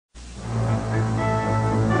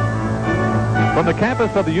From the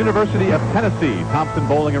campus of the University of Tennessee, Thompson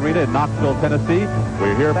Bowling Arena in Knoxville, Tennessee,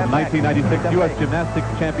 we're here for the 1996 U.S. Gymnastics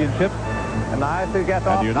Championships. And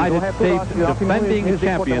the United States defending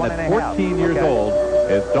champion at 14 years old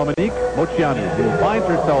is Dominique Moceanu, who finds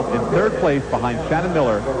herself in third place behind Shannon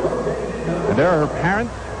Miller. And there are her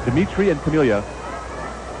parents, Dimitri and Camelia,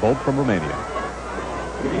 both from Romania.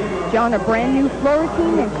 John, a brand new floor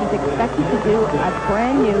routine, and she's expected to do a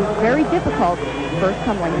brand new, very difficult first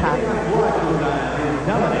tumbling pass.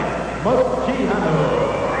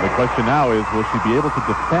 The question now is, will she be able to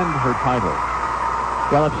defend her title?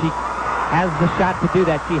 Well, if she has the shot to do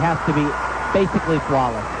that, she has to be basically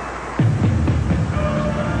flawless.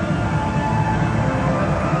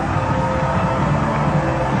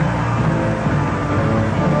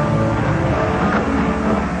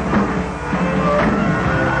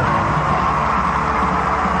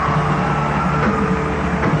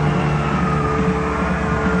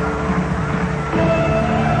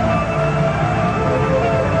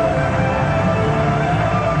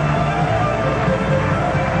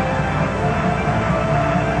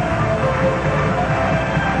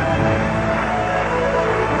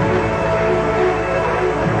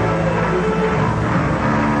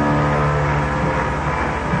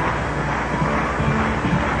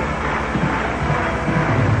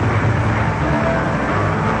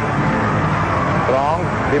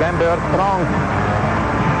 Remember, strong.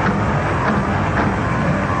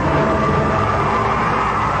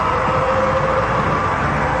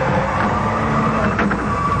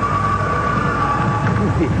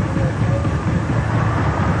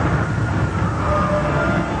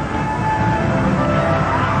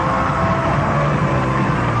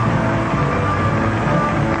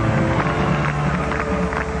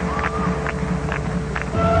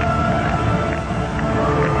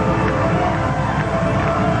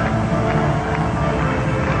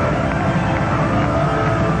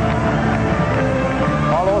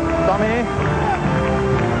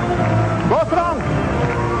 Go strong!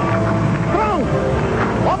 Strong!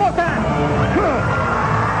 One more time!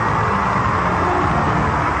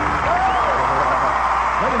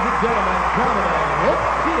 Ladies and gentlemen,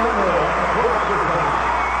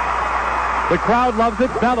 The crowd loves it.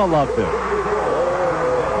 Bella loves it.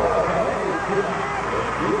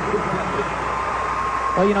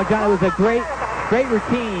 Well, you know, John, it was a great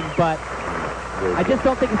routine, but I just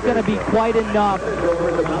don't think it's going to be quite enough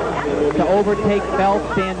to overtake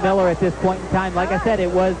Phelps and Miller at this point in time. Like I said,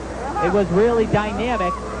 it was really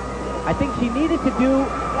dynamic. I think she needed to do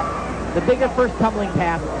the bigger first tumbling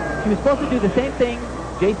pass. She was supposed to do the same thing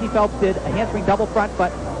J.C. Phelps did, a handspring double front,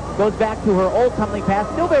 but goes back to her old tumbling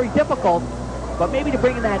pass. Still very difficult, but maybe to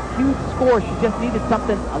bring in that huge score, she just needed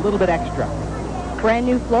something a little bit extra. Brand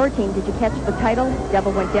new floor team. Did you catch the title?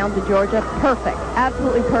 Devil went down to Georgia. Perfect.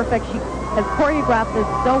 Absolutely perfect. She has choreographed this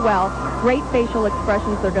so well. Great facial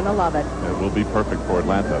expressions. They're going to love it. It will be perfect for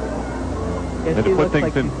Atlanta. Yes, And to put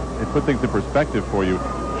things in perspective for you,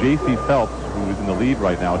 J.C. Phelps, who is in the lead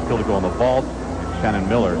right now, is still to go on the vault, and Shannon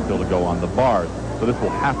Miller is still to go on the bars. So this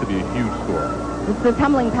will have to be a huge score. This is the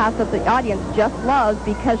tumbling pass that the audience just loves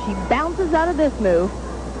because she bounces out of this move.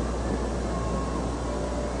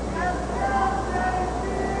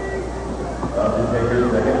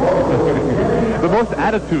 The most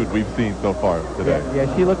attitude we've seen so far today.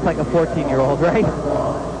 Yeah, she looks like a 14-year-old, right?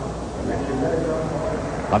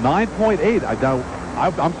 A 9.8.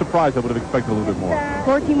 I'm surprised. I would have expected a little bit more.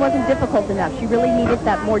 14 wasn't difficult enough. She really needed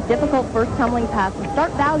that more difficult first tumbling pass. The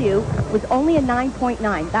start value was only a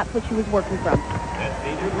 9.9. That's what she was working from.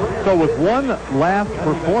 So with one last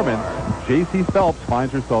performance, J.C. Phelps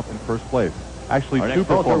finds herself in first place. Actually, two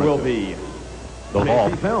performances. will be the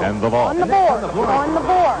vault and the vault. On the board. On the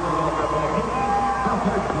board.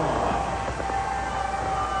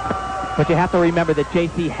 But you have to remember that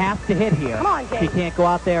J.C. has to hit here. Come on, J.C. She can't go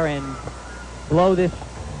out there and blow this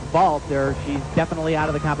vault, or she's definitely out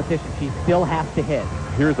of the competition. She still has to hit.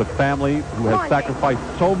 Here's a family who has sacrificed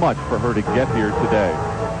so much for her to get here today.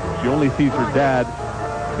 She only sees her dad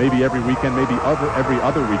maybe every weekend, maybe every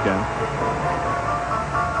other weekend.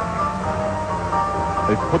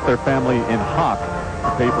 They've put their family in hock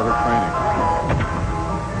to pay for her training.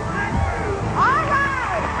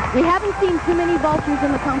 We haven't seen too many vaulters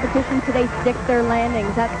in the competition today stick their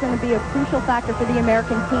landings. That's going to be a crucial factor for the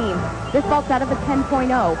American team. This vault's out of a 10.0.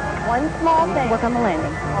 One small thing. Work on the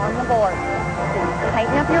landing. On the board.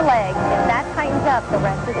 Tighten up your leg. If that tightens up, the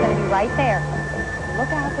rest is going to be right there.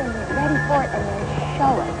 Look out there and get ready for it and then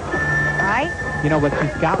show it. All right? You know, but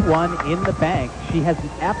she's got one in the bank. She has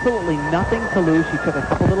absolutely nothing to lose. She took a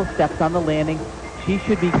couple little steps on the landing. She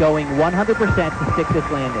should be going 100% to stick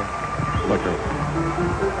this landing. Looks like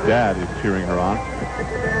her dad is cheering her on.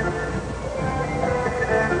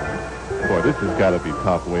 Boy, this has got to be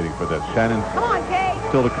tough waiting for this. Shannon's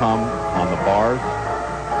still to come on the bars.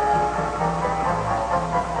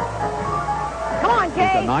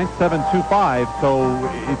 It's a 9.725, so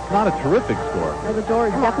it's not a terrific score. Well, the door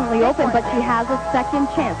is definitely open, but she has a second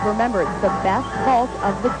chance. Remember, it's the best vault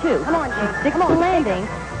of the two. Come on, she sticks to landing.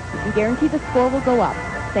 You can guarantee the score will go up.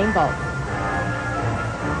 Same vault.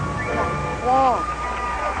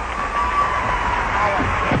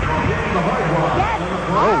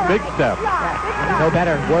 Oh, big step. Yeah. No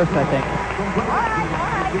better, worse, I think.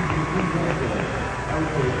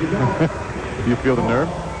 Do you feel the nerve?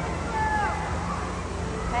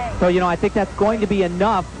 So, you know, I think that's going to be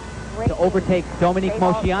enough to overtake Dominique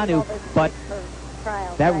Moceanu, but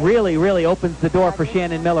that really, really opens the door for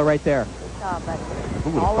Shannon Miller right there.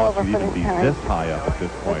 Who would have thought she'd even be this high up at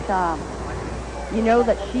this point? You know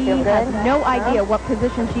that she has no idea what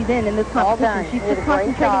position she's in this competition. She's just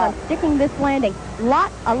concentrating on sticking this landing.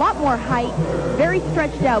 A lot more height, very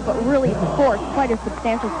stretched out, but really forced quite a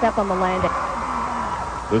substantial step on the landing.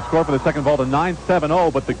 The score for the second vault is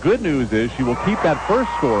 9.70, but the good news is she will keep that first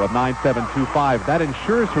score of 9.725. That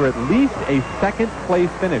ensures her at least a second-place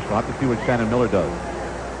finish. We'll have to see what Shannon Miller does.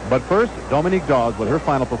 But first, Dominique Dawes with her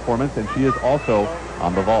final performance, and she is also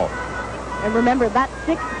on the vault. And remember, that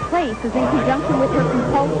sixth place is in conjunction with her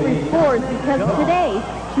compulsory scores because today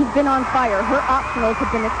she's been on fire. Her optionals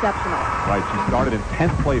have been exceptional. Right, she started in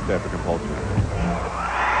 10th place after compulsory.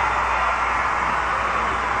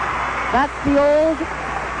 That's the old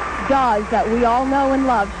Dawes that we all know and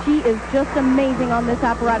love. She is just amazing on this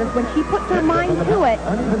apparatus. When she puts her mind to it,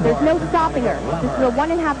 there's no stopping her. This is a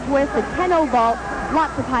 1.5 twist, a 10-0 vault,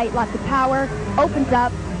 lots of height, lots of power, opens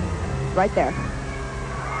up right there.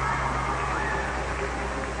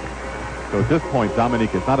 So at this point,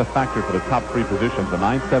 Dominique is not a factor for the top three positions. A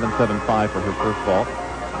 9.775 for her first vault.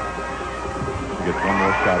 She gets one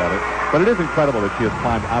more shot at it. But it is incredible that she has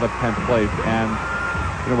climbed out of 10th place. And,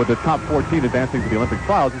 you know, with the top 14 advancing to the Olympic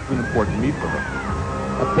trials, this is an important meet for her.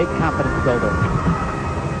 A big confidence builder.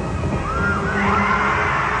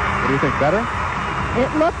 What do you think, better? It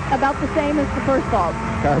looks about the same as the first vault.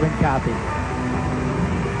 Carbon copy.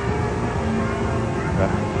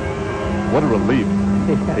 What a relief.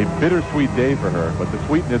 A bittersweet day for her, but the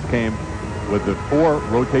sweetness came with the 4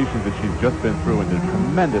 rotations that she's just been through and did a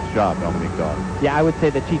tremendous job, Dominique Dawes. Yeah, I would say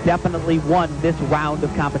that she definitely won this round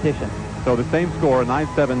of competition. So the same score,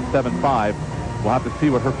 9.775. We'll have to see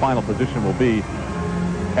what her final position will be.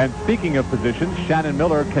 And speaking of positions, Shannon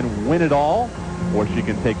Miller can win it all, or she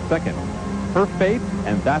can take second. Her fate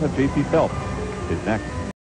and that of J.C. Phelps is next.